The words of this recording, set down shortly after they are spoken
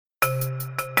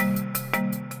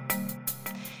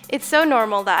It's so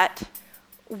normal that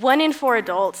 1 in 4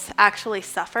 adults actually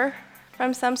suffer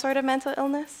from some sort of mental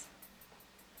illness.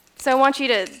 So I want you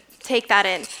to take that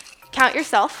in. Count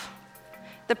yourself,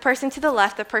 the person to the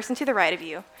left, the person to the right of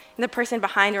you, and the person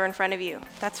behind or in front of you.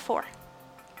 That's 4.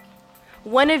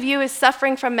 One of you is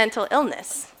suffering from mental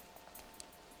illness,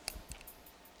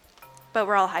 but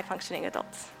we're all high-functioning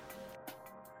adults.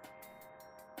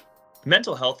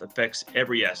 Mental health affects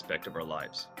every aspect of our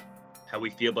lives. How we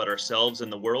feel about ourselves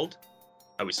and the world,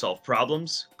 how we solve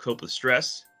problems, cope with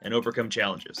stress, and overcome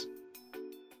challenges.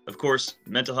 Of course,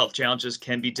 mental health challenges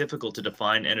can be difficult to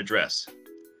define and address.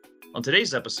 On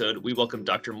today's episode, we welcome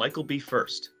Dr. Michael B.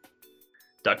 Furst.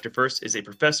 Dr. Furst is a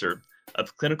professor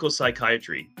of clinical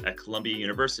psychiatry at Columbia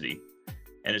University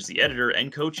and is the editor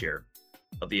and co-chair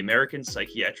of the American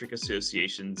Psychiatric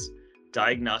Association's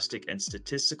Diagnostic and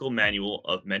Statistical Manual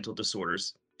of Mental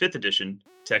Disorders, 5th edition,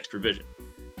 text revision,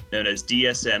 known as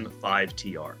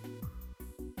DSM-5-TR.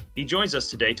 He joins us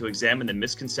today to examine the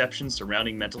misconceptions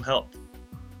surrounding mental health.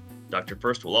 Dr.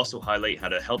 Furst will also highlight how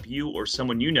to help you or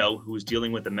someone you know who is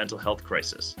dealing with a mental health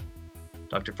crisis.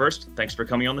 Dr. Furst, thanks for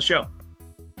coming on the show.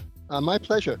 My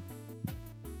pleasure.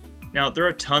 Now, there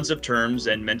are tons of terms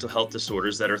and mental health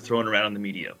disorders that are thrown around in the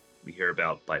media. We hear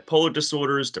about bipolar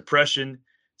disorders, depression,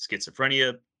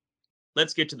 schizophrenia.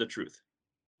 Let's get to the truth.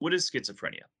 What is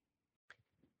schizophrenia?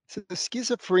 So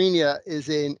schizophrenia is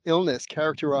an illness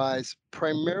characterized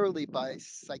primarily by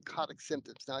psychotic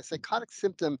symptoms. Now, a psychotic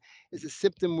symptom is a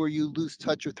symptom where you lose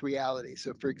touch with reality.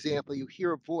 So, for example, you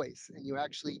hear a voice and you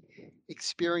actually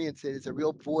experience it as a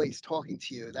real voice talking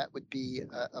to you. That would be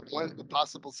one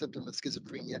possible symptom of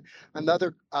schizophrenia.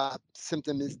 Another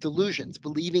symptom is delusions,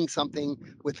 believing something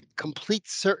with complete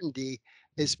certainty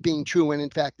is being true when in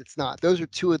fact it's not. Those are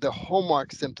two of the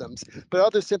hallmark symptoms. But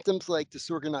other symptoms like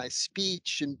disorganized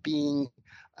speech and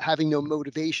having no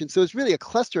motivation. So it's really a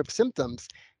cluster of symptoms,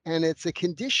 and it's a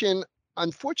condition,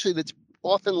 unfortunately, that's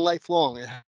often lifelong. It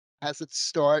has its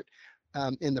start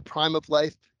in the prime of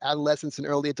life, adolescence, and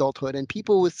early adulthood. And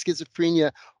people with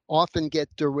schizophrenia often get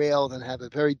derailed and have a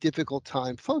very difficult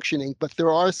time functioning. But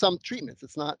there are some treatments.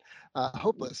 It's not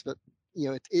hopeless, but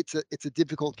it's a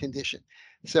difficult condition.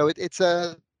 So it's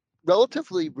a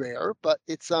relatively rare, but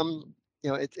it's something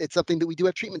that we do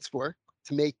have treatments for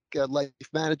to make life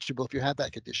manageable if you have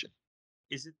that condition.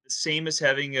 Is it the same as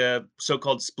having a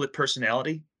so-called split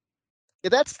personality? Yeah,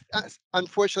 that's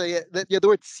unfortunately the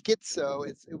word schizo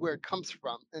is where it comes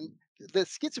from, and the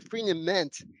schizophrenia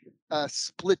meant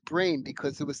split brain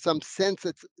because there was some sense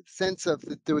of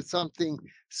that there was something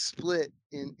split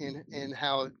in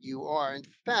how you are. In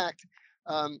fact,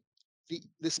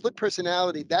 the split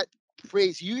personality, that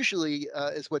phrase usually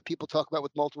is what people talk about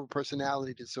with multiple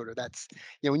personality disorder. That's,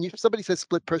 when somebody says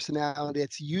split personality,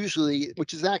 it's usually,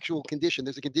 which is an actual condition.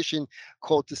 There's a condition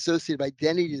called dissociative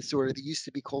identity disorder that used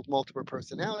to be called multiple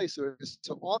personality disorder.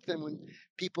 So often when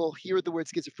people hear the word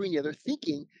schizophrenia, they're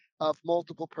thinking of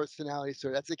multiple personality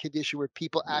disorder. That's a condition where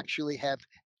people actually have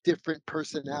different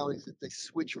personalities that they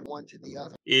switch one to the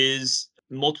other. Is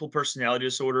multiple personality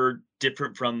disorder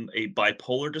different from a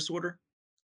bipolar disorder?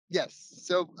 Yes.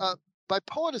 So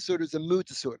bipolar disorder is a mood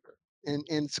disorder. And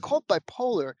it's called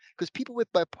bipolar because people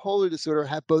with bipolar disorder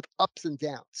have both ups and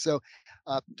downs. So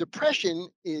depression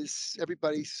is,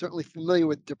 everybody's certainly familiar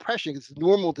with depression. It's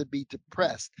normal to be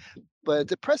depressed. But a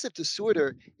depressive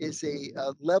disorder is a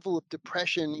level of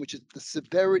depression, which is the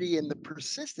severity and the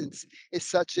persistence is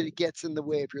such that it gets in the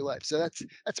way of your life. So that's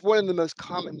one of the most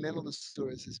common mental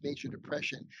disorders is major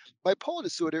depression. Bipolar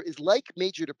disorder is like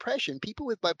major depression. People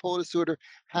with bipolar disorder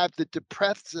have the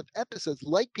depressive episodes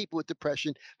like people with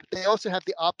depression, but they also have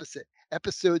the opposite.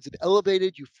 Episodes of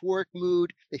elevated euphoric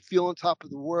mood. They feel on top of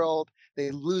the world.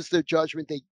 They lose their judgment.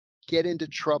 They get into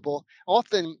trouble.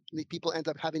 Often the people end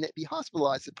up having to be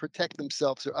hospitalized to protect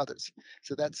themselves or others.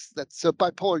 So that's so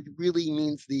bipolar really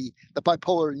means the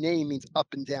bipolar name means up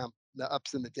and down, the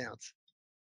ups and the downs.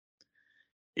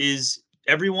 Is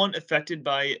everyone affected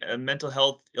by a mental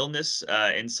health illness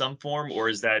in some form, or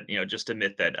is that just a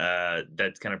myth that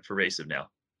that's kind of pervasive now?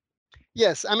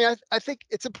 Yes, I mean, I think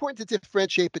it's important to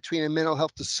differentiate between a mental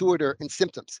health disorder and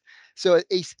symptoms. So,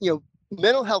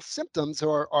 mental health symptoms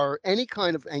are any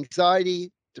kind of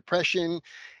anxiety, depression,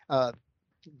 uh,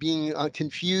 being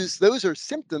confused. Those are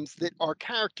symptoms that are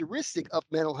characteristic of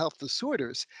mental health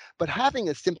disorders. But having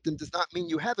a symptom does not mean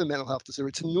you have a mental health disorder.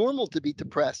 It's normal to be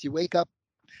depressed. You wake up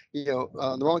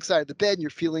on the wrong side of the bed and you're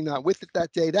feeling not with it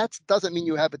that day, that doesn't mean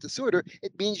you have a disorder.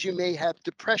 It means you may have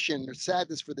depression or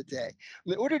sadness for the day.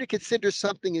 In order to consider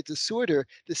something a disorder,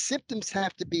 the symptoms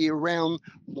have to be around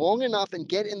long enough and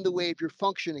get in the way of your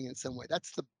functioning in some way.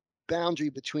 That's the boundary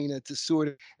between a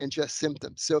disorder and just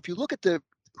symptoms. So if you look at the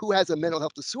who has a mental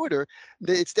health disorder,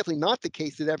 it's definitely not the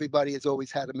case that everybody has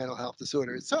always had a mental health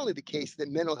disorder. It's certainly the case that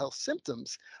mental health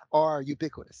symptoms are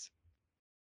ubiquitous.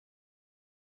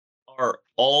 Are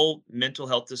all mental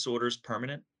health disorders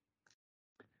permanent?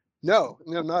 No,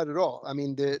 no, not at all. I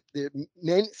mean,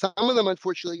 some of them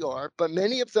unfortunately are, but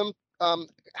many of them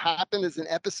happen as an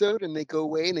episode and they go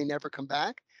away and they never come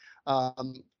back.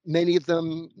 Many of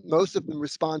them, most of them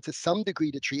respond to some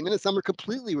degree to treatment, and some are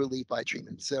completely relieved by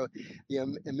treatment. So,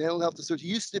 mental health disorders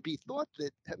used to be thought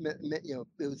that it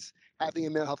was having a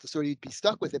mental health disorder you'd be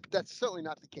stuck with it, but that's certainly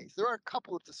not the case. There are a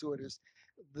couple of disorders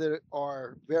that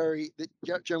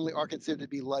generally are considered to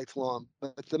be lifelong,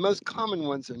 but the most common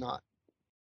ones are not.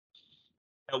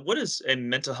 Now, what is a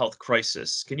mental health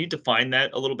crisis? Can you define that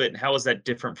a little bit? And how is that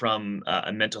different from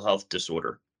a mental health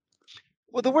disorder?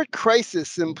 Well, the word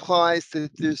crisis implies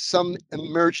that there's some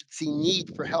emergency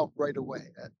need for help right away.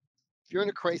 If you're in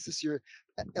a crisis, you're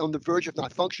on the verge of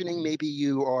not functioning. Maybe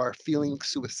you are feeling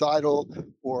suicidal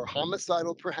or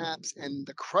homicidal, perhaps. And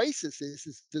the crisis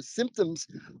is the symptoms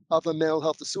of a mental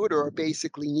health disorder are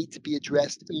basically need to be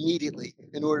addressed immediately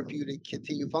in order for you to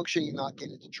continue functioning and not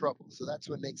get into trouble. So that's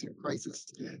what makes it a crisis.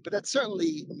 But that's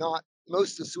certainly not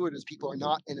most disorders. People are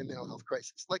not in a mental health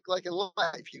crisis. Like in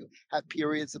life, you have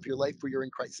periods of your life where you're in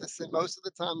crisis, and most of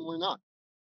the time we're not.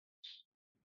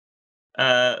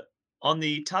 Uh, on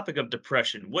the topic of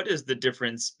depression, what is the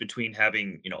difference between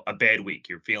having, a bad week,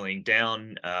 you're feeling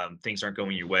down, things aren't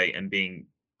going your way, and being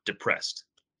depressed?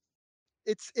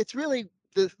 It's really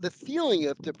the feeling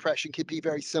of depression can be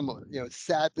very similar.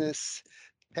 Sadness,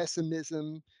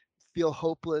 pessimism, feel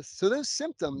hopeless. So those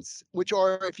symptoms, which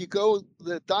are, if you go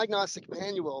the diagnostic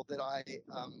manual that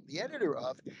the editor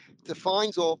of,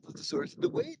 defines all of the disorders. The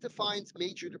way it defines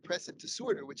major depressive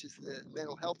disorder, which is the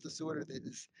mental health disorder that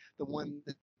is the one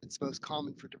that's most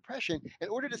common for depression. In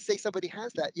order to say somebody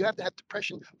has that, you have to have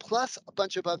depression plus a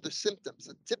bunch of other symptoms.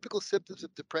 The typical symptoms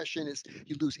of depression is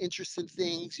you lose interest in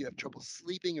things, you have trouble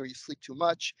sleeping or you sleep too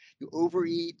much, you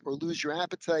overeat or lose your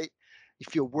appetite, you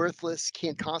feel worthless,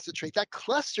 can't concentrate. That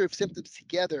cluster of symptoms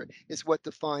together is what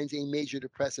defines a major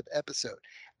depressive episode.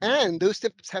 And those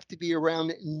symptoms have to be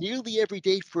around nearly every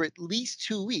day for at least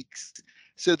 2 weeks.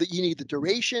 So that you need the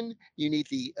duration, you need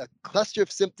the cluster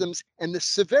of symptoms, and the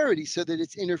severity so that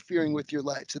it's interfering with your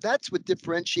life. So that's what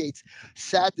differentiates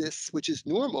sadness, which is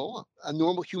normal, a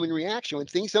normal human reaction. When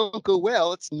things don't go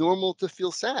well, it's normal to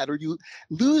feel sad, or you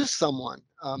lose someone.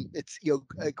 It's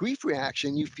a grief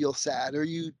reaction. You feel sad, or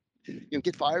you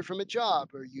get fired from a job,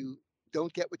 or you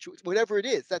don't get whatever it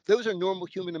is. That those are normal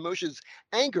human emotions.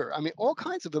 Anger, I mean, all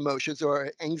kinds of emotions,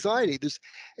 or anxiety.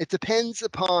 It depends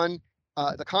upon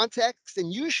the context,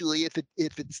 and usually, if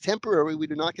it's temporary, we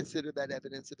do not consider that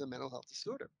evidence of a mental health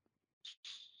disorder.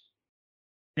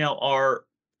 Now, are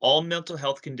all mental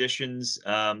health conditions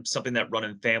something that run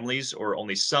in families or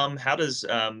only some? How does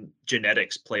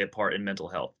genetics play a part in mental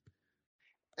health?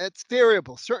 It's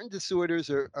variable. Certain disorders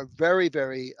are very,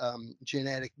 very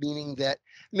genetic, meaning that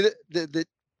I mean, the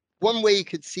one way you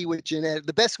could see what genetic,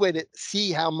 the best way to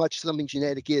see how much something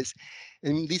genetic is,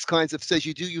 and these kinds of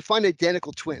studies you find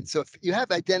identical twins. So if you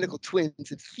have identical twins,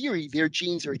 in theory, their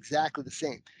genes are exactly the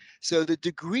same. So the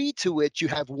degree to which you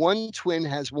have one twin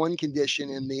has one condition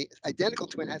and the identical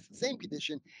twin has the same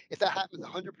condition, if that happens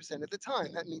 100% of the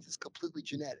time, that means it's completely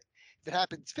genetic. If it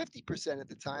happens 50% of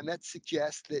the time, that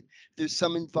suggests that there's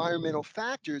some environmental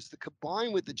factors that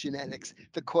combine with the genetics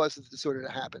that cause the disorder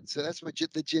to happen. So that's what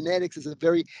the genetics is a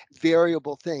very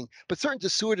variable thing. But certain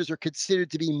disorders are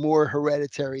considered to be more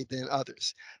hereditary than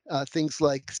others. Things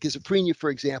like schizophrenia,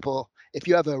 for example, if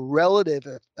you have a relative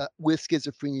with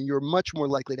schizophrenia, you're much more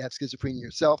likely to have schizophrenia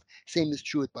yourself. Same is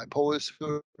true with bipolar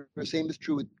disorder. Same is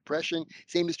true with depression.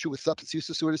 Same is true with substance use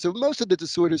disorder. So most of the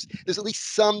disorders, there's at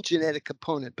least some genetic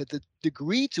component, but the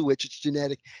degree to which it's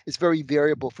genetic is very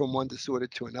variable from one disorder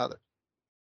to another.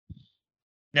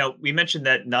 Now, we mentioned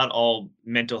that not all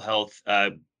mental health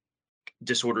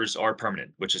disorders are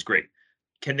permanent, which is great.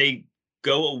 Can they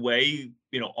go away,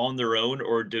 on their own,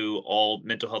 or do all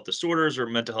mental health disorders or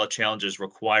mental health challenges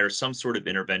require some sort of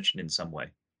intervention in some way?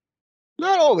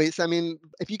 Not always. I mean,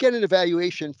 if you get an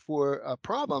evaluation for a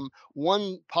problem,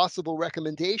 one possible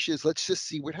recommendation is let's just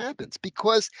see what happens.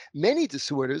 Because many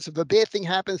disorders, if a bad thing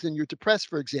happens and you're depressed,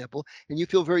 for example, and you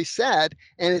feel very sad,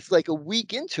 and it's like a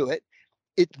week into it,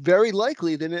 it's very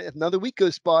likely that if another week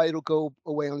goes by, it'll go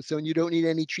away on its own. You don't need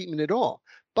any treatment at all.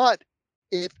 But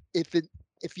if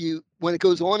you when it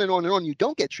goes on and on and on, you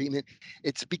don't get treatment,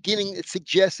 it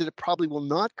suggests that it probably will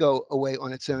not go away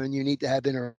on its own. You need to have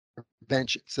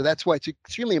prevention. So that's why it's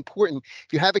extremely important.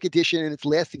 If you have a condition and it's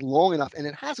lasting long enough and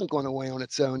it hasn't gone away on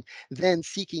its own, then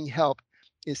seeking help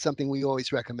is something we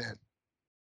always recommend.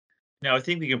 Now, I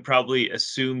think we can probably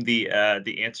assume the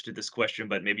answer to this question,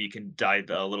 but maybe you can dive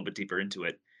a little bit deeper into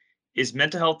it. Is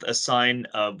mental health a sign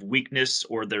of weakness,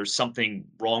 or there's something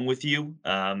wrong with you?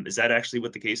 Is that actually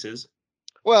what the case is?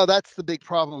 Well, that's the big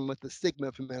problem with the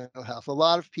stigma for mental health. A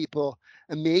lot of people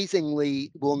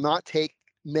amazingly will not take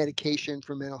medication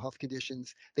for mental health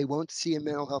conditions. They won't see a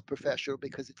mental health professional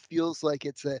because it feels like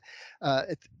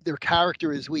their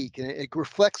character is weak and it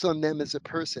reflects on them as a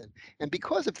person. And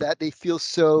because of that, they feel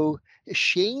so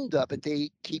ashamed of it. They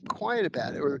keep quiet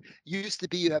about it. Or used to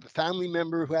be you have a family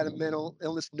member who had a mental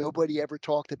illness, nobody ever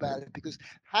talked about it because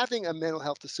having a mental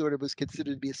health disorder was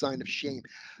considered to be a sign of shame.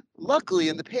 Luckily,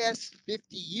 in the past 50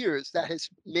 years, that has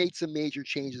made some major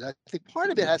changes. I think part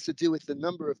of it has to do with the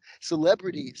number of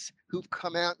celebrities who've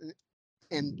come out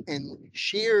and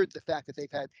shared the fact that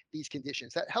they've had these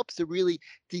conditions. That helps to really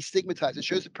destigmatize. It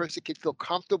shows a person can feel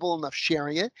comfortable enough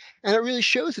sharing it, and it really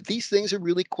shows that these things are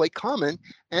really quite common.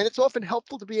 And it's often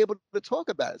helpful to be able to talk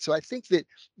about it. So I think that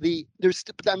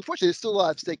but unfortunately there's still a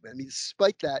lot of stigma. I mean,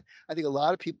 despite that, I think a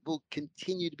lot of people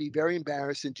continue to be very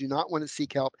embarrassed and do not want to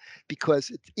seek help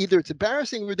because it's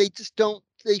embarrassing or they just don't.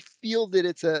 They feel that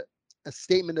it's a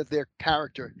statement of their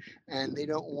character, and they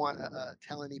don't want to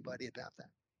tell anybody about that.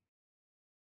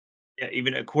 Yeah,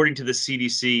 even according to the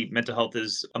CDC, mental health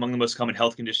is among the most common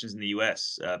health conditions in the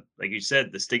US. Like you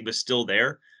said, the stigma is still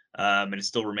there, and it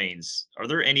still remains. Are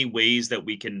there any ways that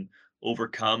we can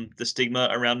overcome the stigma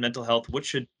around mental health? What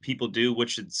should people do? What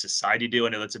should society do? I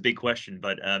know that's a big question,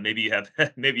 but maybe you have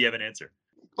maybe you have an answer.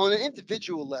 On an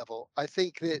individual level, I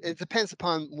think that it depends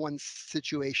upon one's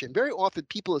situation. Very often,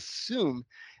 people assume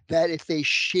that if they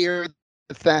share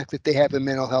the fact that they have a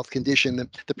mental health condition,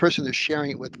 the person they're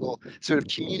sharing it with will sort of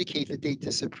communicate that they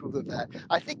disapprove of that.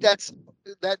 I think that's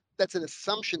an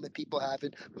assumption that people have,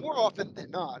 and more often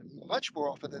than not, much more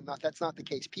often than not, that's not the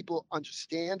case. People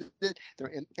understand it,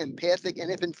 they're empathic,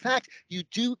 and if in fact you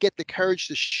do get the courage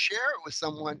to share it with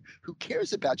someone who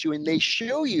cares about you, and they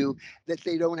show you that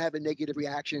they don't have a negative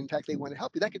reaction. In fact, they want to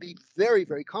help you. That could be very,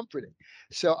 very comforting.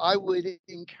 So I would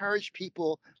encourage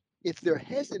people if they're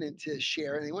hesitant to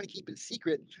share and they want to keep it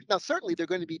secret. Now, certainly there are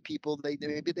going to be people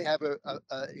maybe they have a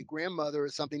grandmother or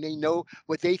something. They know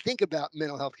what they think about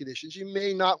mental health conditions. You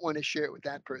may not want to share it with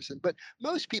that person, but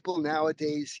most people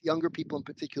nowadays, younger people in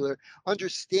particular,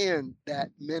 understand that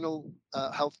mental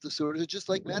health disorders are just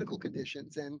like medical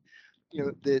conditions, and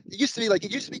it used to be like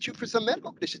it used to be true for some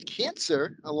medical conditions.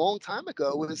 Cancer a long time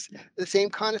ago was the same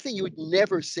kind of thing. You would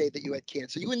never say that you had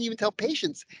cancer. You wouldn't even tell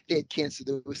patients they had cancer.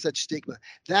 There was such stigma.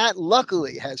 That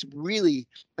luckily has really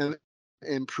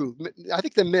improved. I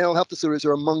think the mental health disorders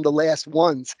are among the last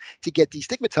ones to get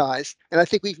destigmatized, and I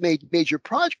think we've made major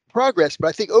progress. But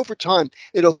I think over time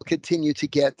it'll continue to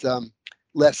get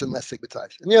less and less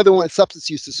stigmatized. And the other one, substance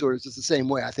use disorders, is the same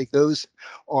way. I think those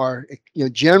are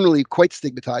generally quite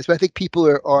stigmatized, but I think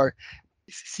people are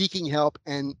seeking help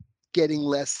and getting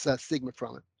less stigma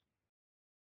from it.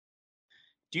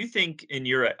 Do you think, in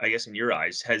your, I guess, in your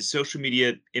eyes, has social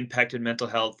media impacted mental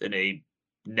health in a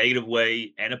negative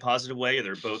way and a positive way? Are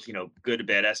there both, good and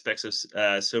bad aspects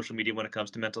of social media when it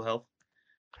comes to mental health?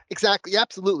 Exactly,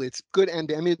 absolutely. It's good and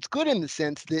bad. I mean, it's good in the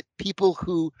sense that people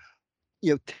who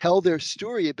tell their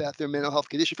story about their mental health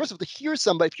condition. First of all, to hear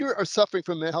somebody, if you are suffering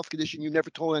from a mental health condition you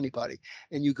never told anybody,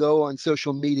 and you go on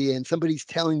social media and somebody's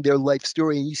telling their life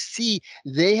story, and you see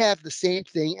they have the same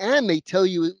thing, and they tell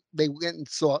you they went and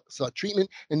saw treatment,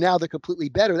 and now they're completely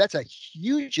better. That's a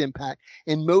huge impact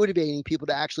in motivating people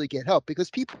to actually get help,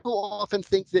 because people often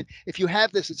think that if you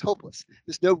have this, it's hopeless.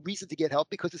 There's no reason to get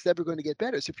help because it's never going to get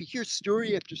better. So if you hear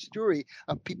story after story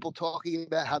of people talking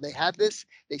about how they had this,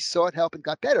 they sought help and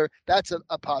got better, that's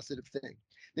a positive thing.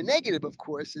 The negative, of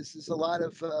course, is a lot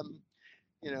of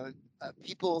you know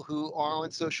people who are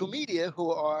on social media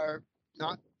who are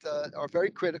not are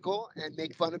very critical and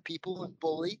make fun of people and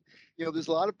bully. There's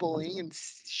a lot of bullying, and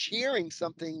sharing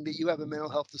something that you have a mental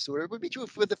health disorder would be true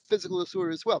for the physical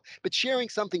disorder as well. But sharing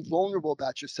something vulnerable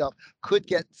about yourself could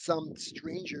get some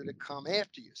stranger to come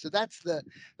after you. So that's the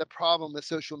problem with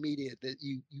social media, that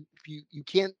you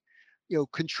can't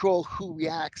control who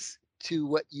reacts to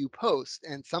what you post,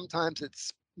 and sometimes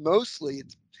it's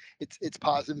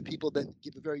positive people that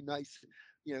give a very nice,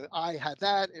 I have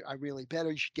that, I really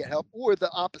better, you should get help, or the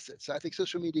opposite. So I think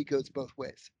social media goes both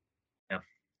ways.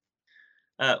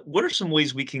 Yeah. What are some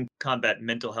ways we can combat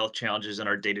mental health challenges in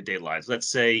our day-to-day lives? Let's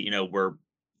say,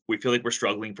 we feel like we're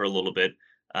struggling for a little bit.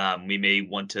 We may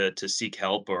want to seek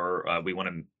help, or we want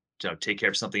to take care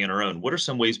of something on our own. What are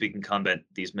some ways we can combat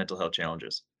these mental health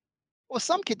challenges? Well,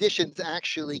 some conditions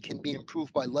actually can be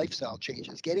improved by lifestyle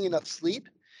changes, getting enough sleep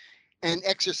and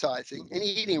exercising and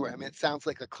eating right. I mean, it sounds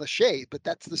like a cliche, but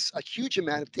that's a huge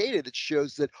amount of data that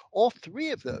shows that all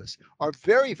three of those are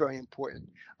very, very important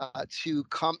to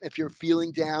come. If you're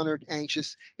feeling down or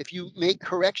anxious, if you make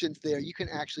corrections there, you can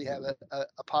actually have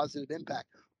a positive impact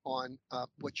on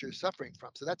what you're suffering from.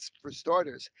 So that's for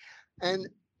starters. And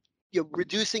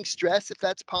reducing stress if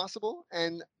that's possible,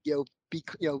 and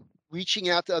reaching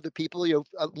out to other people.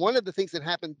 One of the things that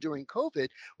happened during COVID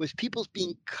was people's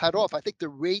being cut off. I think the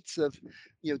rates of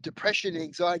depression and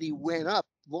anxiety went up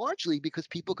largely because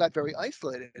people got very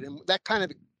isolated, and that kind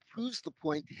of proves the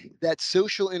point that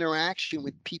social interaction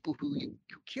with people who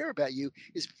care about you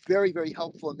is very, very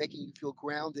helpful in making you feel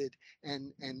grounded,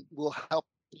 and will help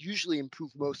usually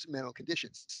improve most mental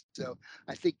conditions. So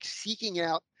I think seeking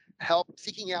out help,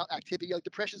 seeking out activity, like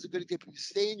depression is a good example. You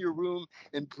stay in your room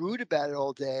and brood about it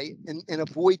all day, and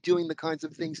avoid doing the kinds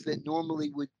of things that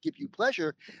normally would give you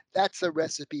pleasure. That's a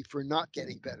recipe for not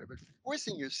getting better. But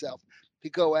forcing yourself to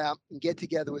go out and get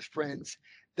together with friends,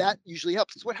 that usually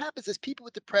helps. Because what happens is people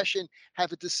with depression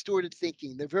have a distorted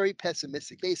thinking. They're very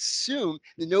pessimistic. They assume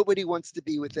that nobody wants to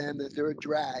be with them, that they're a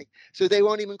drag. So they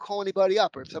won't even call anybody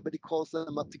up. Or if somebody calls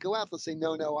them up to go out, they'll say,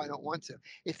 no, no, I don't want to.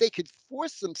 If they could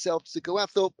force themselves to go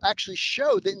out, they'll actually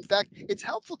show that, in fact, it's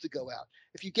helpful to go out.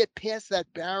 If you get past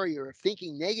that barrier of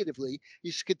thinking negatively,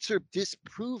 you could sort of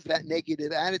disprove that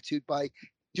negative attitude by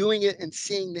doing it and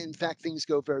seeing that, in fact, things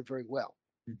go very, very well.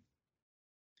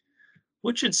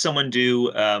 What should someone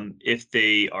do if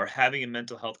they are having a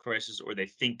mental health crisis or they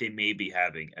think they may be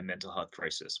having a mental health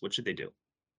crisis? What should they do?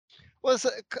 Well, it's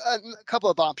a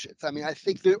couple of options. I mean, I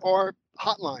think there are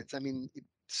hotlines. I mean,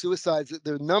 suicides,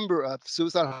 there are a number of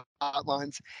suicide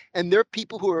hotlines, and there are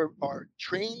people who are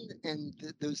trained, and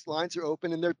those lines are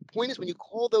open. And their point is, when you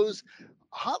call those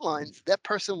hotlines, that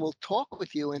person will talk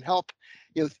with you and help,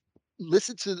 you know,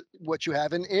 listen to what you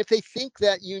have. And if they think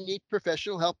that you need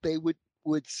professional help, they would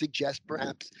suggest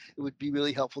perhaps it would be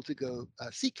really helpful to go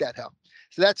seek that help.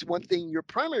 So that's one thing. Your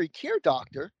primary care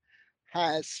doctor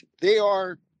they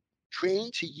are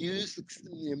trained to use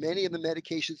many of the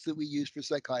medications that we use for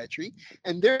psychiatry,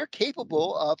 and they're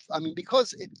capable of, I mean,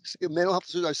 because mental health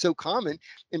disorders are so common,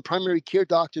 and primary care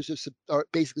doctors are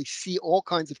basically see all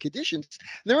kinds of conditions,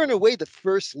 they're in a way the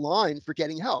first line for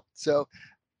getting help. So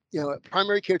a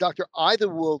primary care doctor either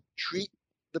will treat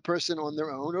the person on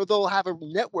their own, or they'll have a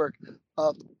network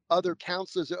of other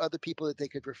counselors or other people that they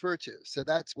could refer to. So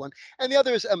that's one. And the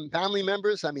other is family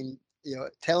members. I mean,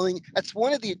 that's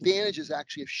one of the advantages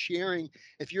actually of sharing.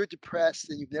 If you're depressed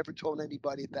and you've never told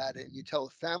anybody about it, and you tell a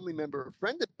family member or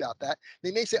friend about that,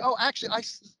 they may say, oh, actually,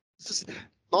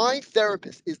 my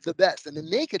therapist is the best, and then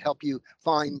they could help you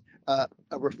find a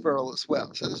referral as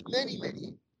well. So there's many,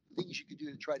 many things you can do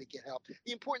to try to get help.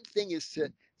 The important thing is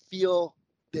to feel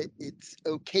that it's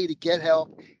okay to get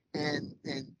help, and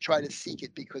try to seek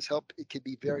it, because help, it can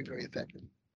be very, very effective.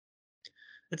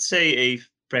 Let's say a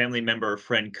family member or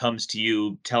friend comes to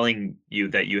you telling you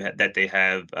that that they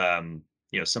have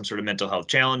some sort of mental health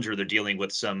challenge, or they're dealing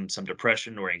with some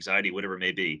depression or anxiety, whatever it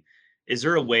may be. Is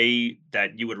there a way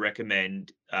that you would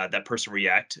recommend that person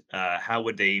react? How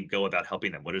would they go about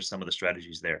helping them? What are some of the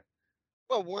strategies there?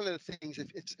 Well, one of the things,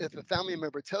 if a family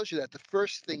member tells you that, the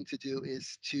first thing to do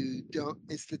is to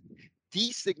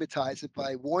destigmatize it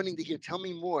by wanting to hear, tell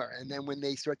me more. And then when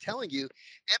they start telling you,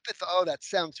 empathy, oh, that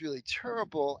sounds really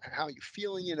terrible, and how are you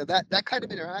feeling? That kind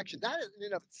of interaction, that in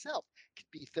and of itself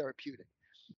could be therapeutic.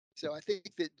 So I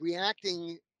think that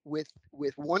reacting with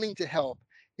wanting to help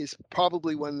is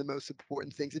probably one of the most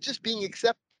important things. And just being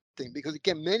accepting, because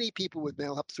again, many people with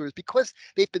mental health disorders, because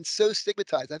they've been so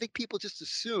stigmatized, I think people just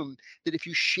assume that if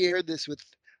you share this with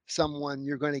someone,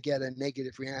 you're going to get a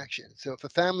negative reaction. So if a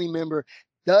family member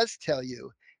does tell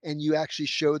you, and you actually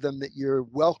show them that you're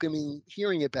welcoming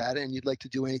hearing about it, and you'd like to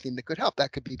do anything that could help,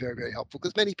 that could be very, very helpful,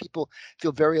 because many people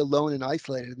feel very alone and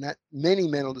isolated, and that many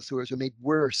mental disorders are made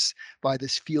worse by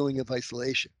this feeling of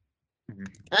isolation. Mhm.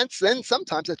 And then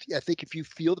sometimes I think if you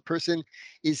feel the person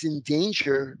is in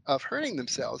danger of hurting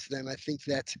themselves, then I think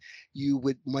that you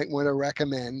might want to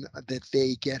recommend that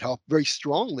they get help very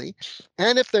strongly.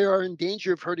 And if they are in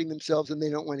danger of hurting themselves and they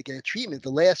don't want to get treatment,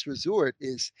 the last resort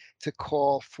is to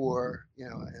call for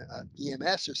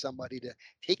EMS or somebody to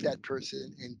take that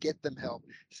person and get them help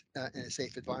in a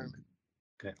safe environment.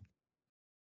 Okay.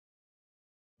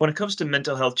 When it comes to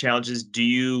mental health challenges, do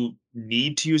you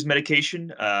need to use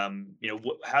medication?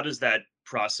 How does that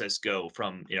process go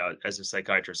from, as a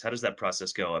psychiatrist, how does that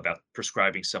process go about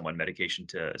prescribing someone medication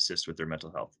to assist with their mental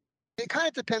health? It kind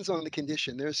of depends on the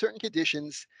condition. There are certain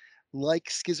conditions like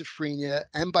schizophrenia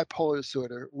and bipolar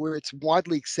disorder where it's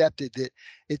widely accepted that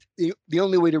the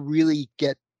only way to really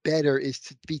get better is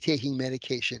to be taking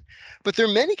medication. But there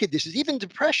are many conditions, even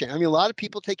depression. I mean, a lot of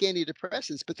people take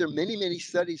antidepressants, but there are many, many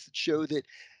studies that show that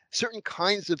certain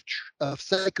kinds of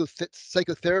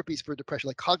psychotherapies for depression,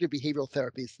 like cognitive behavioral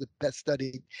therapy is the best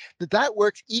studied, that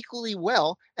works equally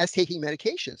well as taking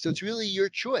medication. So it's really your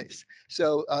choice.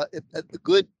 So a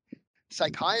good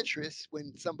psychiatrists,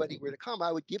 when somebody were to come,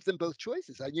 I would give them both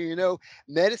choices.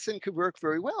 Medicine could work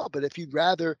very well, but if you'd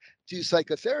rather do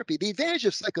psychotherapy, the advantage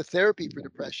of psychotherapy for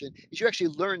depression is you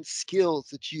actually learn skills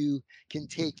that you can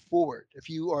take forward. If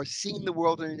you are seeing the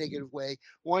world in a negative way,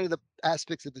 one of the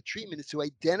aspects of the treatment is to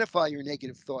identify your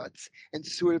negative thoughts and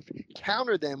sort of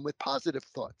counter them with positive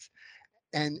thoughts.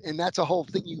 And that's a whole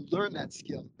thing. You learn that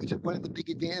skill, which is one of the big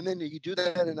advantages. And then you do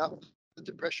that enough, the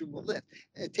depression will lift.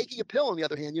 And taking a pill, on the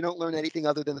other hand, you don't learn anything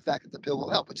other than the fact that the pill will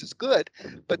help, which is good,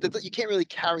 but you can't really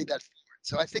carry that forward.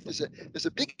 So I think there's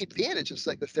a big advantage of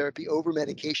psychotherapy over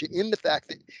medication in the fact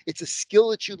that it's a skill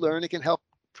that you learn. It can help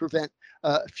prevent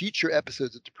future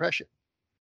episodes of depression.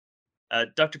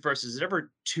 Dr. First, is it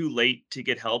ever too late to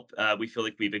get help? We feel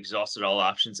like we've exhausted all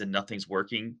options and nothing's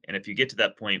working. And if you get to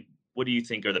that point, what do you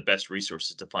think are the best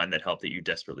resources to find that help that you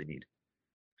desperately need?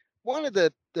 One of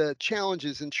the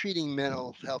challenges in treating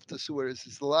mental health disorders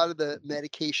is a lot of the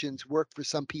medications work for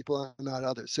some people and not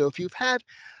others. So if you've had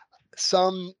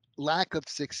some lack of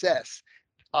success,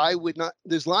 I would not.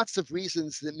 There's lots of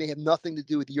reasons that may have nothing to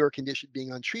do with your condition being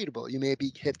untreatable. You may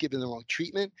have given the wrong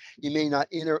treatment. You may not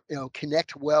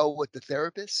connect well with the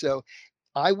therapist. So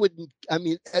I wouldn't. I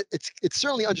mean, it's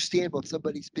certainly understandable if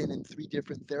somebody's been in 3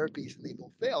 different therapies and they've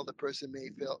all failed. The person may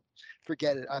feel,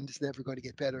 forget it. I'm just never going to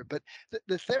get better. But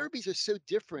the therapies are so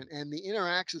different, and the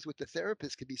interactions with the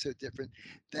therapist can be so different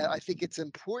that I think it's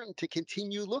important to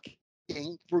continue looking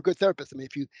for a good therapist. I mean,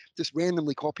 if you just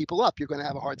randomly call people up, you're going to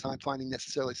have a hard time finding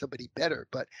necessarily somebody better.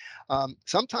 But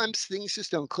sometimes things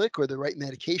just don't click, or the right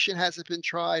medication hasn't been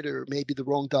tried, or maybe the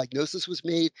wrong diagnosis was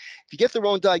made. If you get the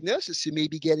wrong diagnosis, you may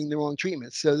be getting the wrong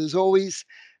treatment. So there's always,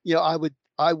 I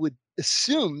would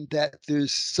assume that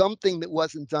there's something that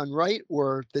wasn't done right,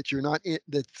 or that you're not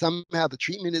that somehow the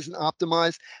treatment isn't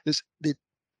optimized. There's that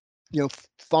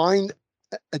find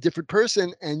a different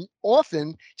person, and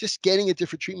often just getting a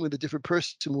different treatment with a different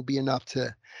person will be enough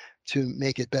to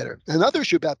make it better. Another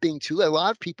issue about being too late, a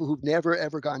lot of people who've never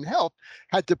ever gotten help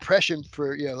had depression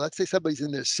for, let's say somebody's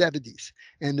in their 70s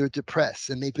and they're depressed,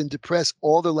 and they've been depressed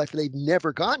all their life and they've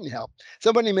never gotten help.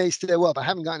 Somebody may say, well, if I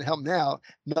haven't gotten help now,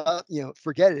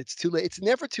 forget it, it's too late. It's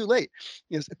never too late.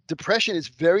 Depression is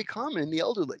very common in the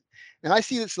elderly, and I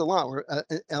see this a lot where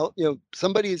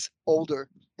somebody is older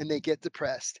and they get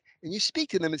depressed, and you speak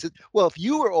to them and say, well, if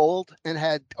you were old and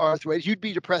had arthritis, you'd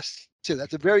be depressed too.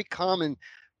 That's a very common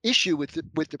issue with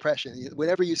depression.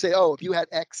 Whenever you say, oh, if you had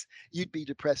X, you'd be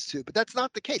depressed too. But that's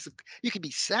not the case. You can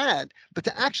be sad, but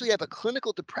to actually have a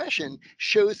clinical depression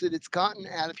shows that it's gotten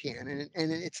out of hand.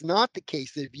 And it's not the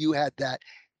case that if you had that,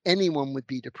 anyone would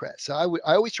be depressed. So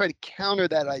I always try to counter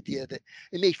that idea that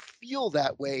it may feel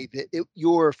that way, that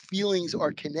your feelings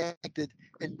are connected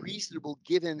and reasonable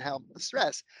given how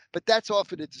stress, but that's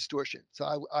often a distortion.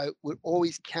 So I would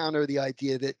always counter the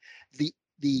idea that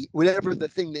the whatever the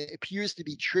thing that appears to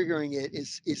be triggering it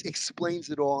is explains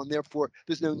it all, and therefore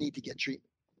there's no need to get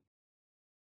treatment.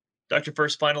 Dr.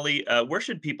 First, finally, where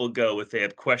should people go if they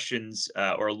have questions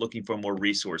or are looking for more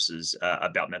resources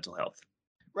about mental health?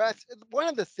 Right. One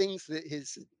of the things that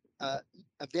is uh,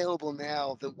 available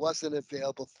now that wasn't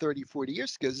available 30, 40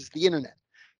 years ago is the internet.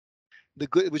 The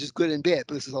good, which is good and bad,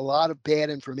 but there's a lot of bad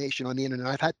information on the internet.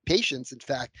 I've had patients, in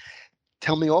fact,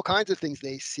 tell me all kinds of things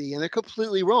they see, and they're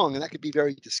completely wrong, and that could be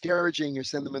very discouraging or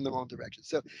send them in the wrong direction.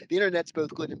 So the internet's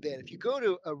both good and bad. If you go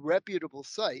to a reputable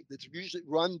site that's usually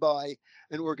run by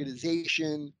an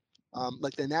organization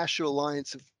like the National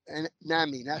Alliance of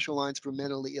NAMI, National Alliance for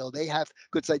Mentally Ill, they have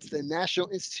good sites. The National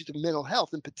Institute of Mental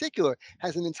Health, in particular,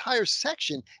 has an entire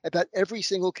section about every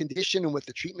single condition and what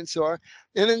the treatments are,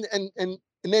 and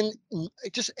then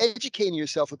just educating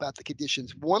yourself about the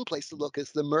conditions. One place to look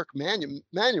is the Merck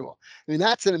manual. I mean,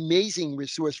 that's an amazing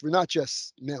resource for not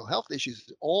just mental health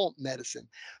issues, all medicine.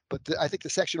 But I think the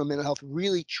section on mental health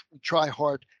really try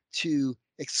hard to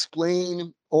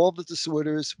explain all the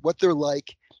disorders, what they're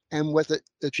like, and what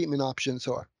the treatment options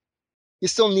are. You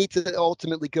still need to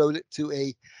ultimately go to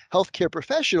a healthcare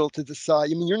professional to decide.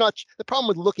 I mean, you're not, the problem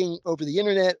with looking over the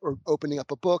internet or opening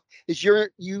up a book is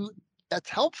that's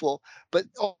helpful, but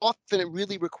often it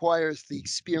really requires the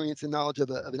experience and knowledge of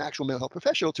an actual mental health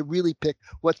professional to really pick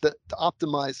to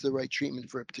optimize the right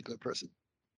treatment for a particular person.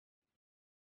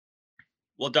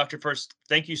 Well, Dr. First,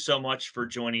 thank you so much for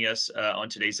joining us on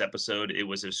today's episode. It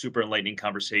was a super enlightening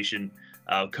conversation.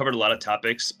 Covered a lot of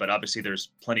topics, but obviously there's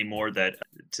plenty more that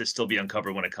to still be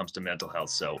uncovered when it comes to mental health.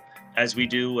 So, as we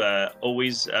do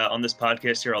always on this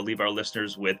podcast here, I'll leave our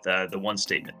listeners with the one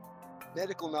statement.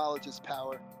 Medical knowledge is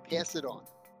power. Pass it on.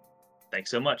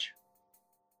 Thanks so much.